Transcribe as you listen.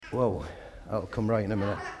Whoa, that'll come right in a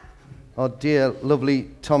minute. Oh dear, lovely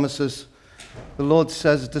Thomases. The Lord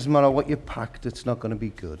says it doesn't matter what you packed, it's not going to be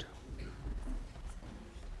good.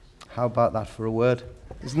 How about that for a word?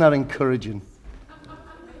 Isn't that encouraging?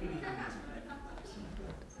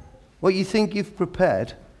 What you think you've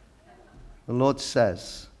prepared, the Lord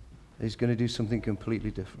says He's going to do something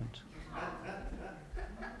completely different.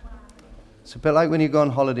 It's a bit like when you go on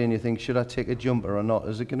holiday and you think, should I take a jumper or not?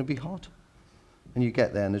 Is it going to be hot? And you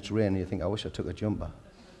get there and it's raining, you think, I wish I took a jumper.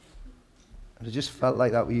 And it just felt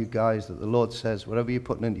like that with you guys, that the Lord says, whatever you're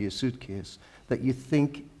putting into your suitcase, that you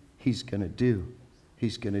think He's going to do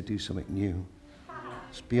something new.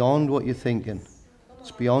 It's beyond what you're thinking.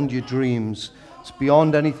 It's beyond your dreams. It's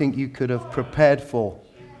beyond anything you could have prepared for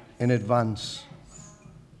in advance.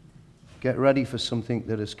 Get ready for something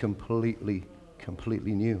that is completely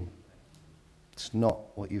new. It's not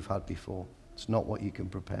what you've had before. It's not what you can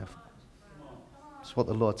prepare for. It's what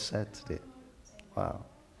the Lord said today. Wow.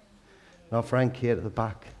 Now, Frank here at the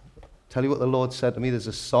back. Tell you what the Lord said to me. There's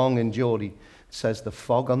a song in Geordie. It says, the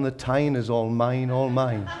fog on the Tyne is all mine, all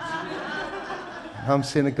mine. I'm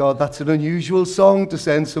saying to God, that's an unusual song to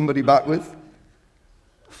send somebody back with.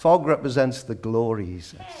 Fog represents the glory, he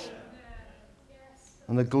says.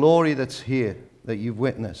 And the glory that's here, that you've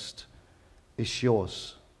witnessed, is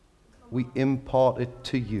yours. We impart it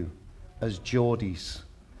to you as Geordies.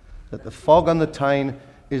 That the fog on the Tyne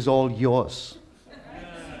is all yours.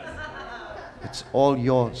 It's all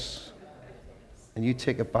yours. And you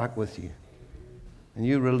take it back with you. And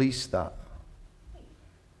you release that.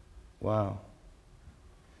 Wow.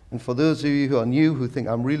 And for those of you who are new, who think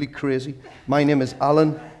I'm really crazy, my name is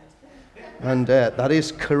Alan. And that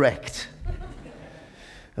is correct.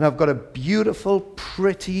 And I've got a beautiful,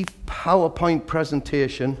 pretty PowerPoint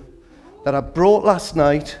presentation that I brought last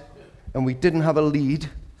night, and we didn't have a lead.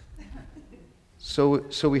 So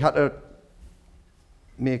we had to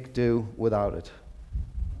make do without it.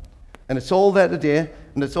 And it's all there today,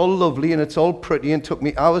 and it's all lovely, and it's all pretty, and it took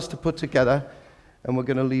me hours to put together, and we're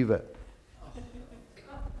going to leave it.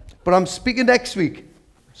 But I'm speaking next week.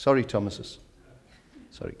 Sorry, Thomases.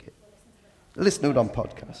 Sorry, Kate. Listen to it on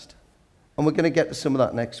podcast. And we're going to get to some of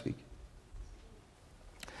that next week.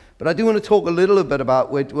 But I do want to talk a little bit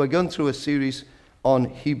about, we're going through a series on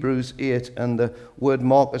Hebrews 8, and the word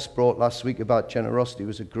Marcus brought last week about generosity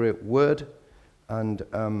was a great word. And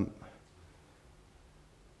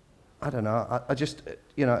I don't know, I just,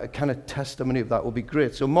 a kind of testimony of that would be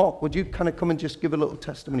great. So Mark, would you kind of come and just give a little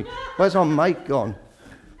testimony? Where's our mic gone?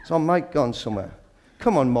 Is our mic gone somewhere?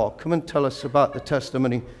 Come on, Mark, come and tell us about the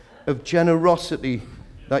testimony of generosity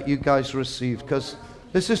that you guys received, because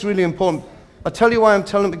this is really important. I'll tell you why I'm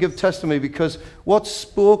telling them to give testimony, because what's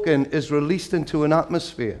spoken is released into an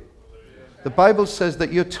atmosphere. The Bible says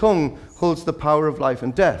that your tongue holds the power of life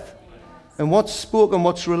and death. And what's spoken,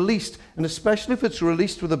 what's released, and especially if it's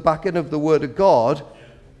released with the backing of the Word of God,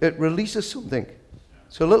 it releases something.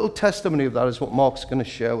 So a little testimony of that is what Mark's going to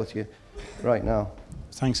share with you right now.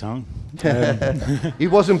 Thanks, Alan. He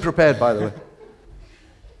wasn't prepared, by the way.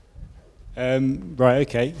 Right,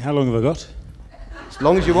 okay. How long have I got? As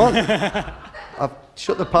long as you want. I've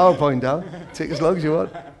shut the PowerPoint down. Take as long as you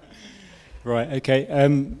want. Right, okay.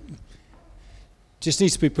 Just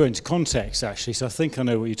needs to be put into context, actually, so I think I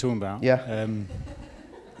know what you're talking about. Yeah.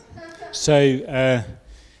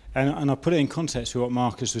 And I put it in context with what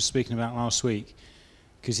Marcus was speaking about last week,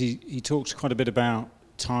 because he talked quite a bit about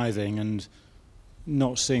tithing and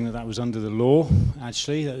not seeing that was under the law,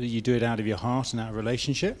 actually, that you do it out of your heart and out of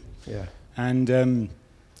relationship. Yeah. And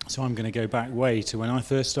so I'm going to go back way to when I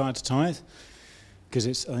first started to tithe, because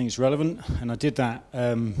I think it's relevant. And I did that.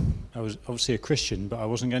 I was obviously a Christian, but I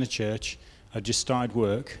wasn't going to church. I just started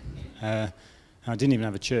work. I didn't even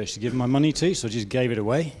have a church to give my money to, so I just gave it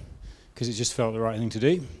away because it just felt the right thing to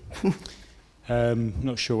do.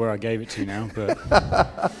 Not sure where I gave it to now, but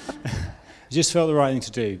it just felt the right thing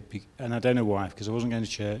to do. And I don't know why, because I wasn't going to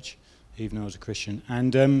church, even though I was a Christian.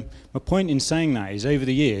 And my point in saying that is over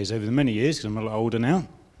the many years, because I'm a lot older now,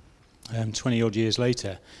 20 odd years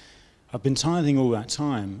later, I've been tithing all that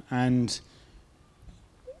time, and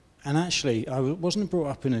actually I wasn't brought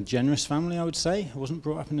up in a generous family, I would say. I wasn't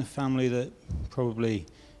brought up in a family that probably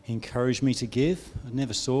encouraged me to give. I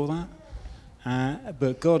never saw that.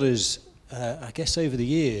 But God has, I guess over the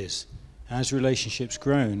years, as relationships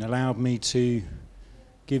grown, allowed me to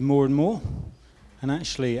give more and more. And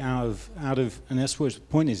actually out of, and that's what the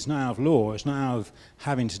point is, it's not out of law, it's not out of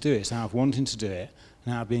having to do it, it's out of wanting to do it,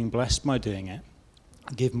 and out of being blessed by doing it.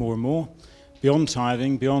 Give more and more, beyond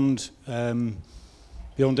tithing, beyond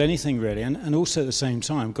anything really. And also at the same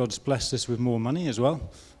time, God's blessed us with more money as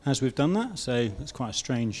well. as we've done that. So it's quite a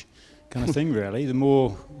strange kind of thing, really. The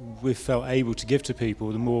more we've felt able to give to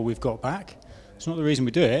people, the more we've got back. It's not the reason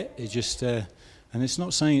we do it. It's just, and it's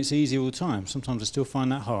not saying it's easy all the time. Sometimes I still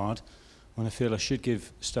find that hard when I feel I should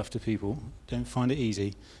give stuff to people. Don't find it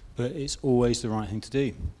easy, but it's always the right thing to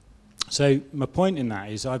do. So my point in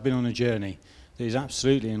that is I've been on a journey that is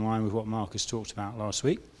absolutely in line with what Marcus talked about last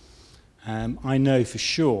week. I know for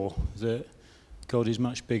sure that God is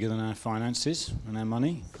much bigger than our finances and our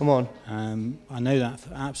money. Come on. I know that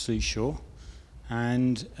for absolutely sure.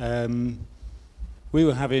 And we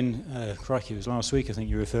were having, crikey, it was last week I think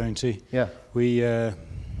you're referring to. Yeah. We've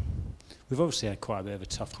obviously had quite a bit of a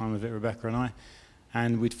tough time of it, Rebecca and I.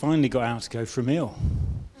 And we'd finally got out to go for a meal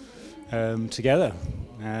together.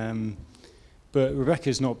 But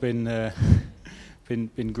Rebecca's not been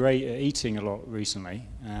great at eating a lot recently.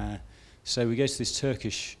 So we go to this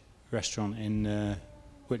Turkish restaurant in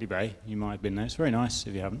Whitley Bay. You might have been there. It's very nice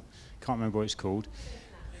if you haven't. Can't remember what it's called.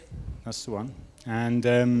 That's the one.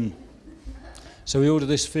 And so we order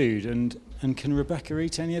this food, and can Rebecca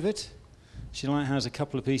eat any of it? She has a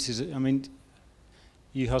couple of pieces. I mean,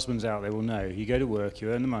 you husbands out there will know. You go to work,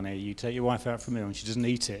 you earn the money, you take your wife out for a meal, and she doesn't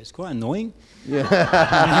eat it. It's quite annoying. Yeah.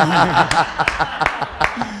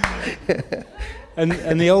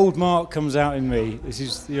 And the old Mark comes out in me.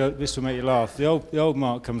 This will make you laugh. The old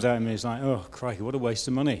Mark comes out in me. It's like, oh crikey, what a waste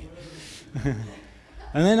of money. And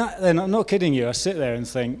then I'm not kidding you. I sit there and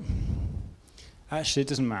think, actually, it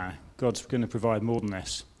doesn't matter. God's going to provide more than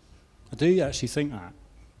this. I do actually think that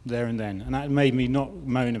there and then, and that made me not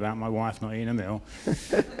moan about my wife not eating a meal.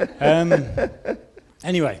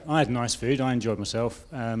 Anyway, I had nice food. I enjoyed myself.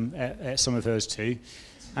 Ate some of hers too,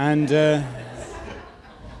 and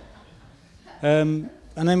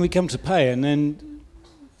then we come to pay, and then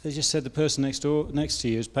they just said the person next to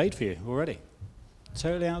you has paid for you already,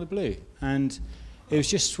 totally out of the blue. And it was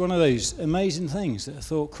just one of those amazing things that I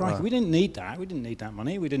thought, crikey, wow. We didn't need that. We didn't need that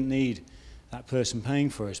money. We didn't need that person paying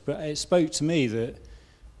for us. But it spoke to me that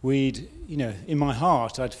we'd, in my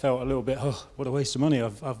heart, I'd felt a little bit, oh, what a waste of money.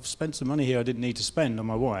 I've spent some money here I didn't need to spend on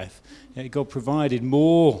my wife. Yet God provided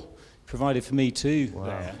for me too. Wow.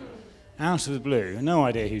 There. Out of the blue, no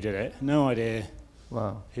idea who did it, no idea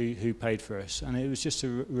wow. who paid for us, and it was just a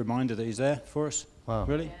reminder that He's there for us. Wow!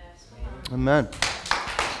 Really? Yes. Amen.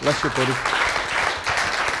 Bless you, buddy.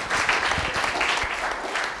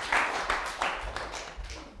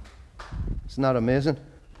 Isn't that amazing?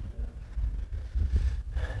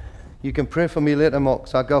 You can pray for me later, Mark,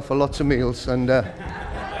 because I go for lots of meals, and I'd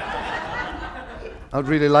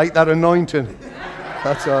really like that anointing.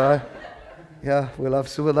 That's all right. Yeah, we'll have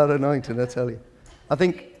some of that anointing, I tell you. I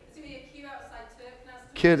think... There's going to be a queue outside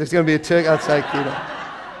Turk. There's going to be a Turk outside queue. About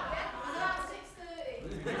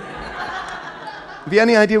 6:30. Have you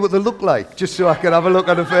any idea what they look like? Just so I can have a look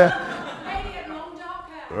at the fair. Maybe a long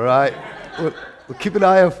dark hair. Right. We'll keep an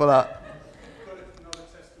eye out for that.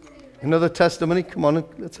 Another testimony? Come on,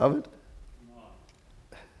 let's have it.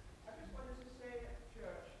 I just wanted to say at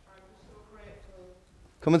church, I'm so grateful.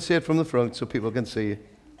 Come and say it from the front so people can see you.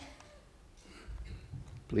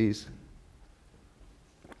 Please.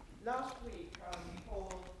 Last week,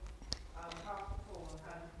 Paul, Pastor Paul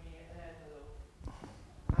handed me an envelope,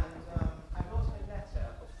 and I wrote a letter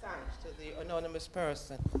of thanks to the anonymous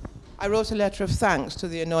person. I wrote a letter of thanks to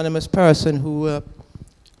the anonymous person who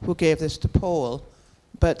gave this to Paul,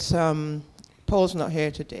 but Paul's not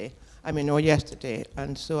here today. Or yesterday,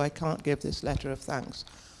 and so I can't give this letter of thanks.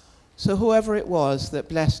 So whoever it was that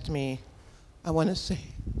blessed me, I want to say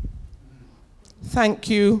thank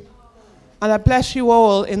you. And I bless you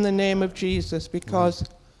all in the name of Jesus, because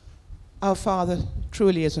our Father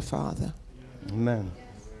truly is a Father. Amen.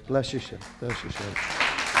 Bless you, Shep. Bless you, Shep.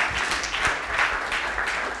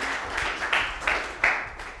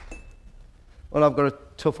 Well, I've got a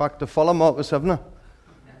tough act to follow, Marcus, haven't I?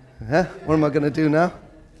 Yeah? What am I going to do now?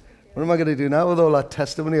 What am I going to do now with all that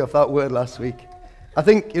testimony of that word last week? I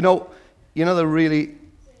think, the really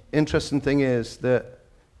interesting thing is that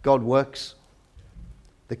God works.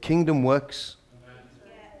 The kingdom works.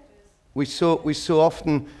 We so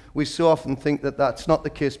often think that that's not the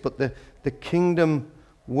case, but the kingdom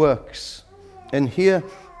works. And here,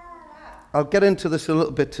 I'll get into this a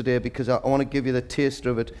little bit today because I want to give you the taster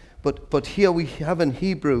of it. But here we have in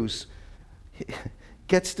Hebrews,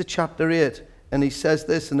 gets to chapter 8, and he says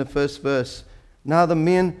this in the first verse. Now the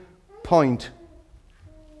main point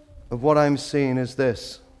of what I'm saying is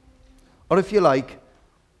this. Or if you like,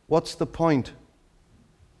 what's the point?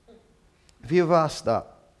 Have you ever asked that?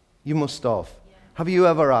 You must have. Yeah. Have you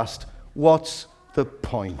ever asked, what's the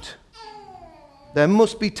point? There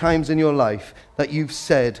must be times in your life that you've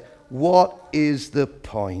said, What is the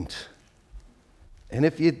point? And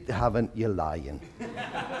if you haven't, you're lying.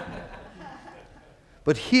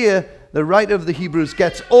 But here, the writer of the Hebrews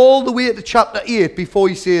gets all the way to chapter 8 before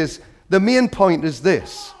he says, the main point is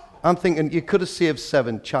this. I'm thinking you could have saved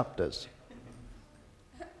 7 chapters.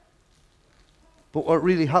 But what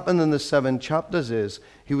really happened in the 7 chapters is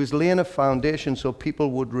he was laying a foundation so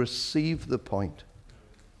people would receive the point.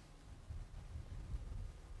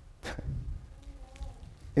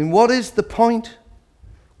 And what is the point?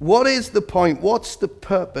 What is the point? What's the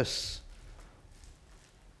purpose?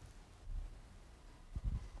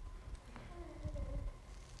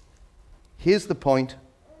 Here's the point.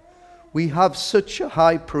 We have such a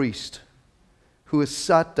high priest who has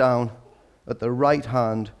sat down at the right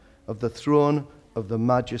hand of the throne of the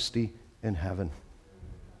majesty in heaven.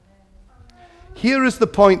 Here is the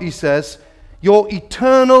point, he says. Your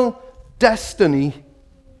eternal destiny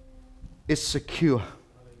is secure.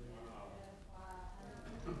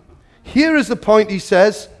 Here is the point, he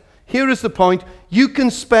says. Here is the point. You can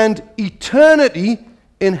spend eternity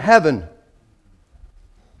in heaven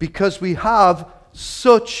because we have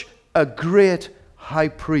such a great high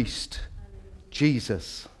priest,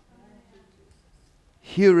 Jesus.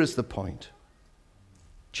 Here is the point.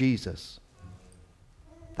 Jesus.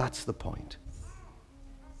 That's the point.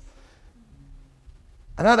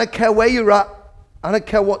 And I don't care where you're at. I don't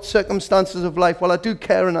care what circumstances of life. Well, I do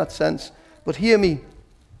care in that sense. But hear me.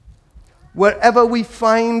 Wherever we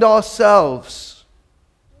find ourselves,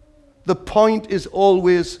 the point is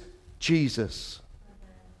always Jesus.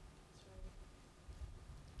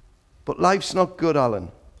 But life's not good,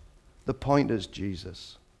 Alan. The point is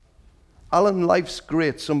Jesus. Alan, life's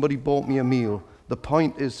great. Somebody bought me a meal. The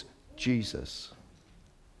point is Jesus.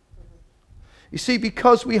 You see,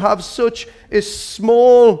 because we have such a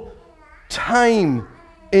small time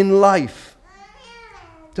in life,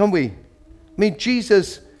 don't we? I mean,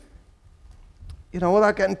 Jesus,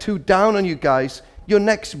 without getting too down on you guys, your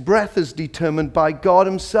next breath is determined by God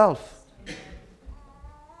himself.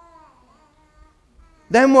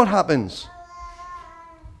 Then what happens?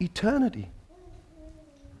 Eternity.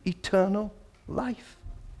 Eternal life.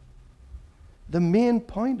 The main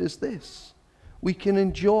point is this. We can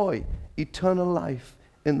enjoy eternal life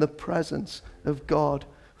in the presence of God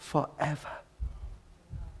forever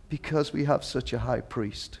because we have such a high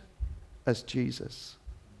priest as Jesus.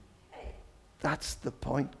 That's the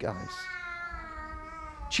point, guys.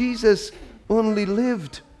 Jesus only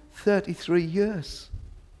lived 33 years.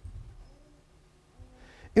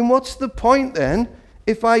 And what's the point then?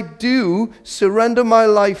 If I do surrender my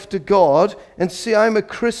life to God and say I'm a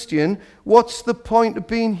Christian, what's the point of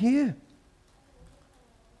being here?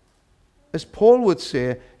 As Paul would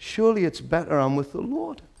say, surely it's better I'm with the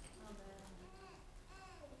Lord.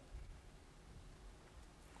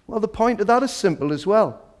 Well, the point of that is simple as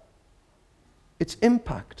well. It's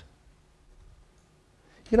impact.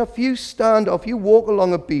 If you stand or if you walk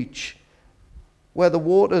along a beach where the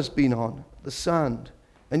water's been on, the sand,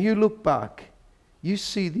 and you look back, you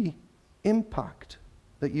see the impact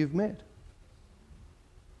that you've made.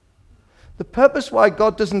 The purpose why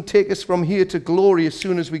God doesn't take us from here to glory as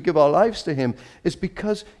soon as we give our lives to him is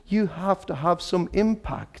because you have to have some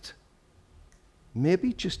impact.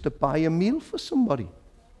 Maybe just to buy a meal for somebody.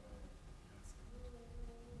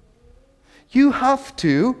 You have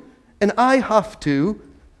to, and I have to.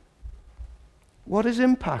 What is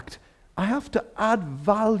impact? I have to add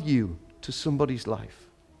value to somebody's life.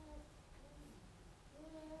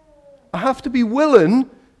 I have to be willing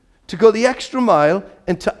to go the extra mile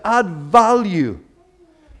and to add value,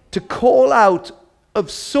 to call out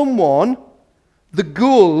of someone the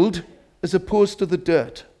gold as opposed to the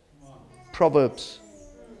dirt. Proverbs.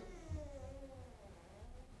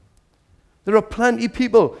 There are plenty of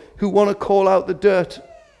people who want to call out the dirt.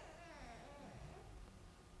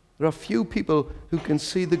 There are few people who can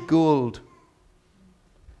see the gold.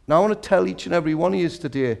 Now I want to tell each and every one of you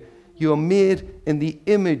today, you are made in the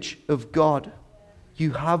image of God.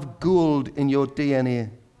 You have gold in your DNA.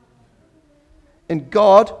 And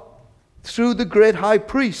God, through the great high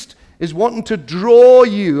priest, is wanting to draw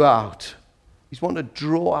you out. He's wanting to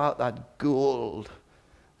draw out that gold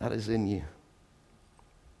that is in you.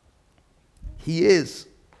 He is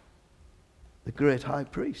the great high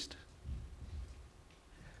priest.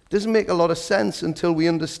 Doesn't make a lot of sense until we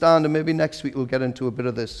understand, and maybe next week we'll get into a bit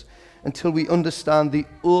of this, until we understand the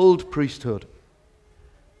old priesthood.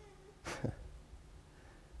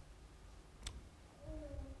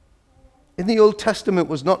 In the Old Testament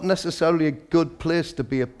was not necessarily a good place to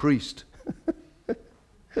be a priest.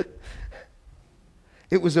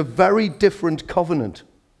 It was a very different covenant.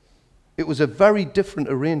 It was a very different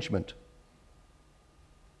arrangement.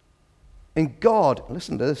 And God,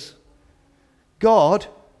 listen to this, God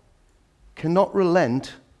cannot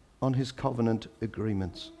relent on his covenant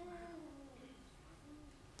agreements.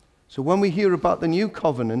 So when we hear about the new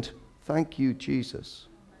covenant, thank you, Jesus.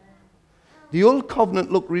 The old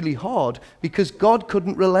covenant looked really hard because God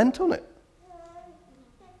couldn't relent on it.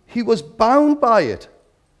 He was bound by it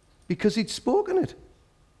because he'd spoken it.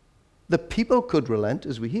 The people could relent,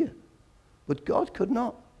 as we hear, but God could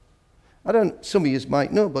not. Some of you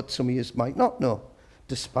might know, but some of you might not know.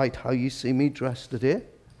 Despite how you see me dressed today,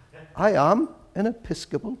 I am an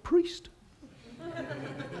Episcopal priest.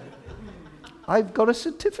 I've got a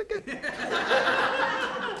certificate.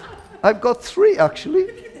 I've got 3, actually.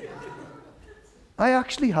 I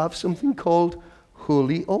actually have something called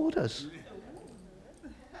holy orders.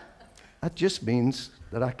 That just means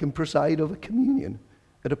that I can preside over communion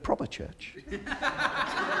at a proper church.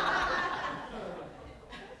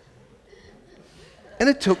 And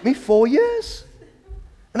it took me 4 years.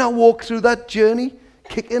 And I walked through that journey,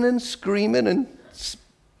 kicking and screaming, and,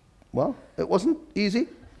 well, it wasn't easy.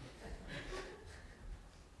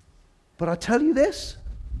 But I tell you this,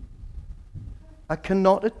 I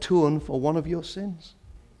cannot atone for one of your sins.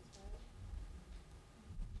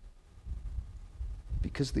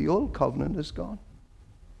 Because the old covenant is gone.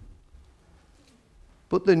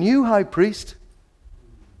 But the new high priest,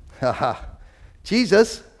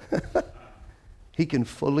 Jesus, he can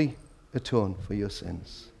fully atone for your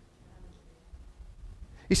sins.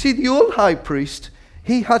 You see, the old high priest,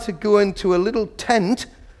 he had to go into a little tent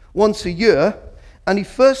once a year, and he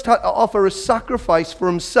first had to offer a sacrifice for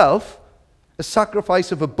himself, a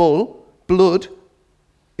sacrifice of a bull, blood.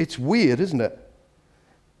 It's weird, isn't it?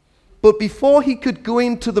 But before he could go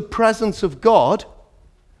into the presence of God,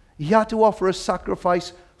 he had to offer a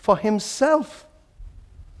sacrifice for himself.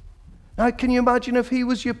 Now, can you imagine if he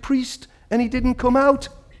was your priest and he didn't come out?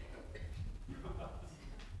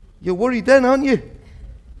 You're worried then, aren't you?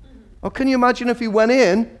 Or can you imagine if he went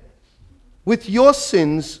in with your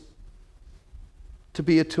sins to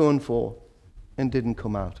be atoned for and didn't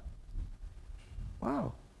come out?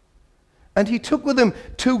 Wow. And he took with him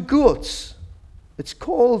 2 goats. It's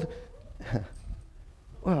called,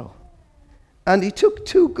 and he took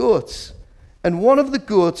 2 goats, and one of the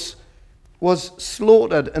goats was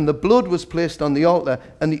slaughtered, and the blood was placed on the altar,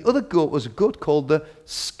 and the other goat was a goat called the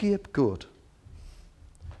scapegoat.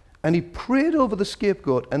 And he prayed over the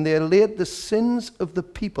scapegoat, and they laid the sins of the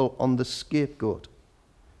people on the scapegoat.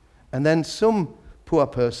 And then some poor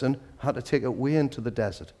person had to take it way into the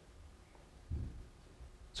desert.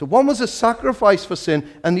 So one was a sacrifice for sin,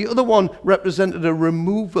 and the other one represented a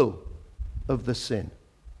removal of the sin.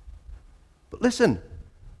 But listen,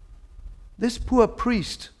 this poor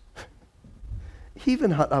priest, he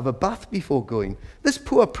even had to have a bath before going. This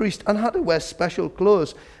poor priest, and had to wear special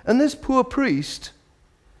clothes. And this poor priest,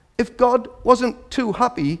 if God wasn't too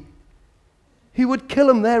happy, he would kill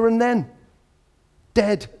him there and then,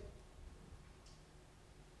 dead.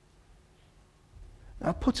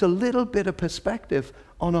 That puts a little bit of perspective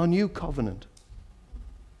on our new covenant.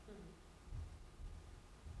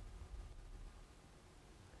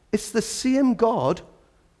 It's the same God,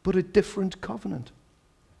 but a different covenant.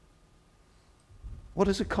 What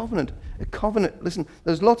is a covenant? A covenant, listen,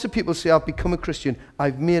 there's lots of people say, I've become a Christian.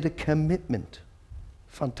 I've made a commitment.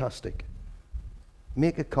 Fantastic.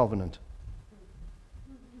 Make a covenant.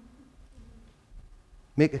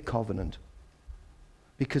 Make a covenant.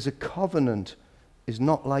 Because a covenant is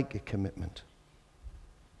not like a commitment.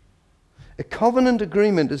 A covenant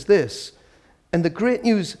agreement is this, and the great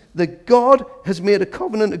news that God has made a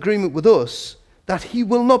covenant agreement with us that he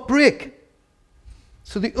will not break.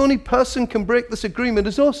 So the only person can break this agreement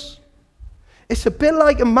is us. It's a bit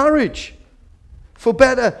like a marriage. For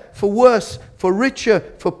better, for worse, for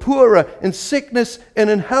richer, for poorer, in sickness and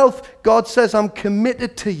in health, God says, I'm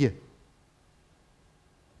committed to you.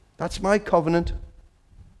 That's my covenant.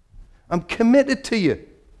 I'm committed to you.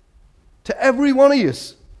 To every one of you.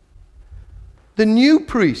 The new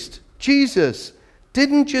priest, Jesus,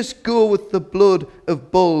 didn't just go with the blood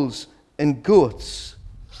of bulls and goats.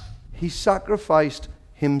 He sacrificed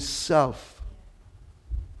himself.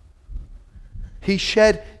 He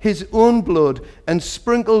shed his own blood and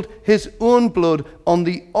sprinkled his own blood on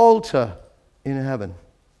the altar in heaven,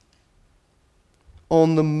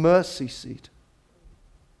 on the mercy seat.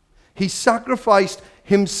 He sacrificed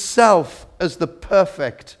himself as the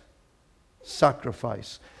perfect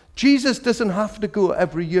sacrifice. Jesus doesn't have to go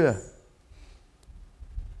every year.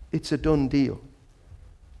 It's a done deal.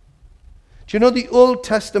 Do you know the Old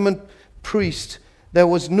Testament priest, there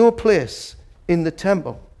was no place in the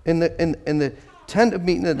temple In the tent of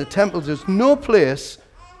meeting in the temple, there's no place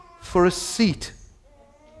for a seat.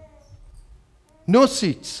 No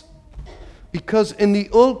seats. Because in the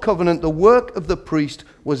old covenant, the work of the priest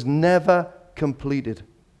was never completed.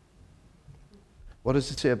 What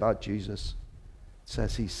does it say about Jesus? It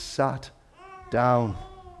says he sat down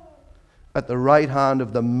at the right hand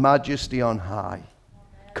of the majesty on high.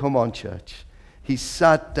 Come on, church. He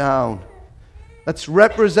sat down. That's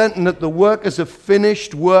representing that the work is a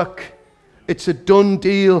finished work. It's a done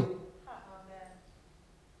deal.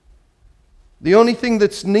 The only thing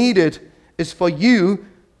that's needed is for you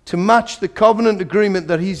to match the covenant agreement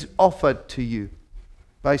that he's offered to you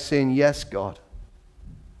by saying, yes, God.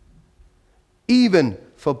 Even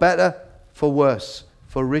for better, for worse,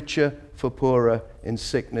 for richer, for poorer, in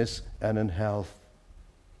sickness and in health.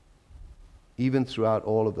 Even throughout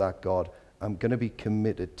all of that, God, I'm going to be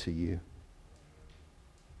committed to you.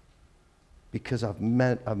 Because I've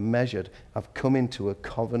measured, I've come into a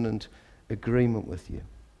covenant agreement with you.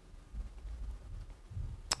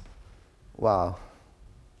 Wow.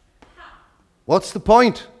 What's the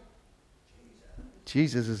point?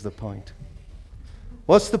 Jesus is the point.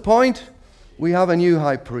 What's the point? We have a new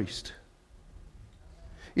high priest.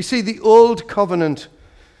 You see, the old covenant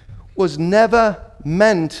was never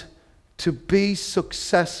meant to be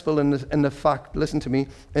successful in the fact, listen to me,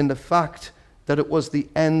 in the fact that it was the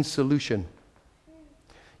end solution.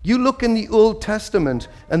 You look in the Old Testament,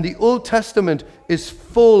 and the Old Testament is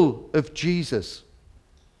full of Jesus.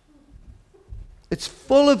 It's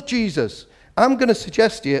full of Jesus. I'm going to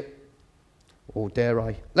suggest to you, oh, dare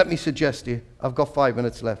I? Let me suggest to you, I've got 5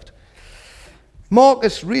 minutes left.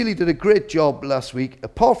 Marcus really did a great job last week,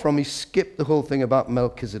 apart from he skipped the whole thing about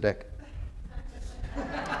Melchizedek.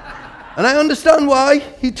 And I understand why.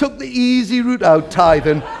 He took the easy route out,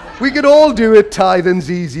 tithing. We could all do it.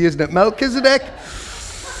 Tithing's easy, isn't it? Melchizedek.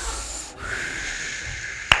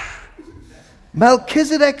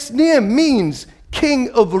 Melchizedek's name means king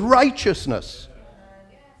of righteousness.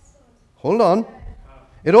 Hold on.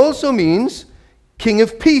 It also means king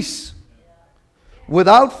of peace.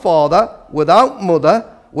 Without father, without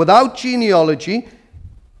mother, without genealogy,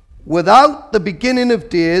 without the beginning of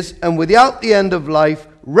days, and without the end of life,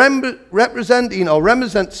 he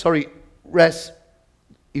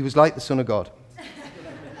was like the Son of God.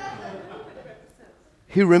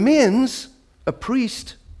 He remains a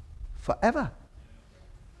priest forever.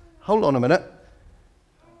 Hold on a minute.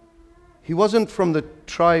 He wasn't from the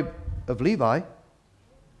tribe of Levi.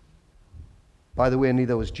 By the way,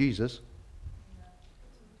 neither was Jesus.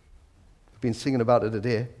 We've been singing about it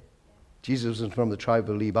today. Jesus wasn't from the tribe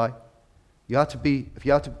of Levi. You had to be, if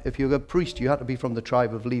you're a priest, you had to be from the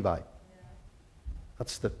tribe of Levi.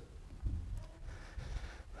 That's the...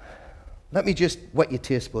 Let me just wet your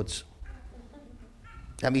taste buds.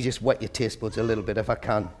 Let me just wet your taste buds a little bit if I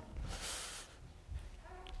can.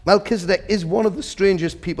 Melchizedek is one of the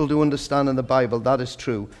strangest people to understand in the Bible. That is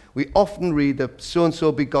true. We often read that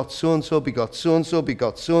so-and-so begot so-and-so, begot so-and-so,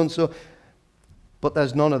 begot so-and-so. But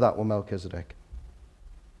there's none of that with Melchizedek.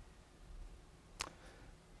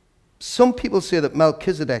 Some people say that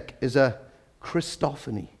Melchizedek is a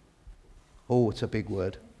Christophany. Oh, it's a big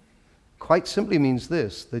word. Quite simply means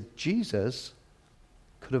this, that Jesus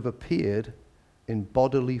could have appeared in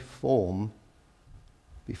bodily form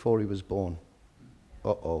before he was born.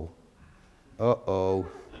 Uh-oh. Uh-oh.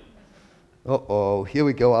 Uh-oh. Here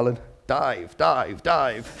we go, Alan. Dive, dive,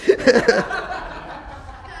 dive.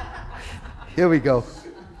 Here we go.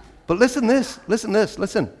 But listen this.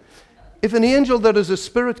 If an angel that is a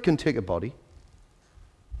spirit can take a body,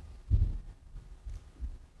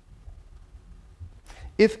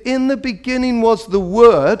 if in the beginning was the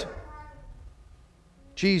Word,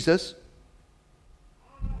 Jesus,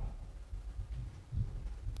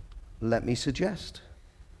 let me suggest.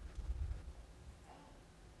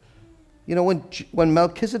 You know, when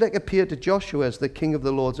Melchizedek appeared to Joshua as the king of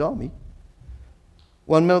the Lord's army,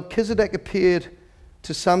 when Melchizedek appeared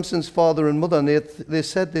to Samson's father and mother, and they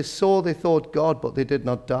said they thought God, but they did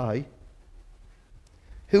not die.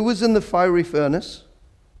 Who was in the fiery furnace?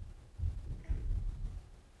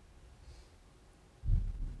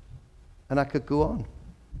 And I could go on.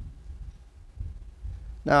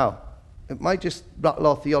 Now, it might just rattle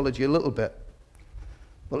our theology a little bit,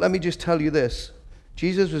 but let me just tell you this.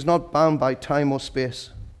 Jesus was not bound by time or space,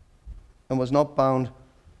 and was not bound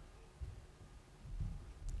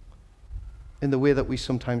in the way that we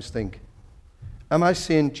sometimes think. Am I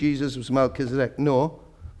saying Jesus was Melchizedek? No.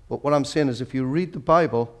 But what I'm saying is if you read the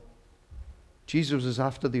Bible, Jesus is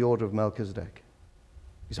after the order of Melchizedek.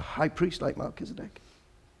 He's a high priest like Melchizedek.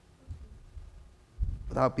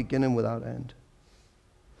 Without beginning, without end.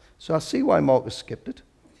 So I see why Marcus skipped it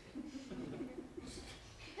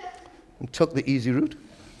and took the easy route.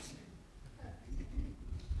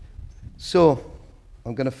 So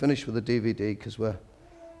I'm going to finish with the DVD because we're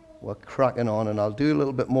cracking on, and I'll do a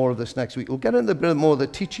little bit more of this next week. We'll get into a bit more of the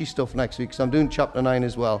teachy stuff next week because I'm doing chapter 9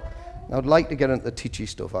 as well. And I'd like to get into the teachy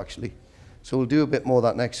stuff, actually. So we'll do a bit more of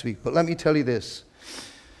that next week. But let me tell you this.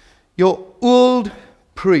 Your old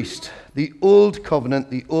priest, the old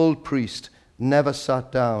covenant, the old priest, never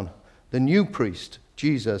sat down. The new priest,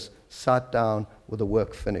 Jesus, sat down with the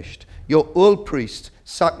work finished. Your old priest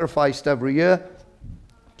sacrificed every year.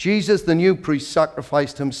 Jesus, the new priest,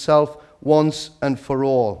 sacrificed himself once and for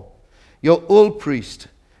all. Your old priest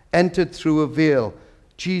entered through a veil.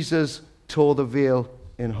 Jesus tore the veil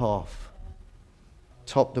in half,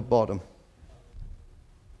 top to bottom.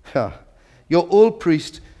 Your old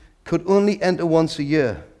priest could only enter once a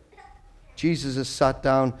year. Jesus has sat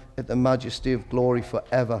down at the majesty of glory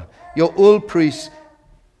forever. Your old priest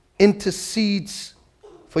intercedes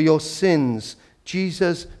for your sins.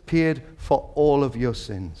 Jesus paid for all of your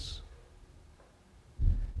sins.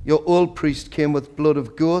 Your old priest came with blood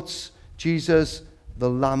of goats. Jesus, the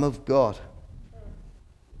Lamb of God.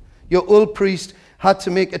 Your old priest had to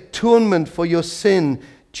make atonement for your sin.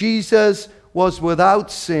 Jesus was without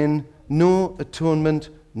sin, no atonement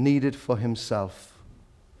needed for himself.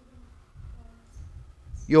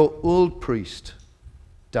 Your old priest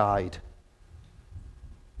died.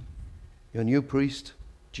 Your new priest,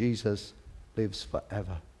 Jesus, lives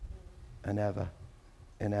forever and ever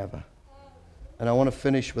and ever. And I want to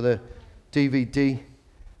finish with a DVD.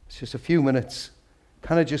 It's just a few minutes.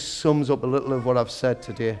 Kind of just sums up a little of what I've said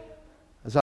today.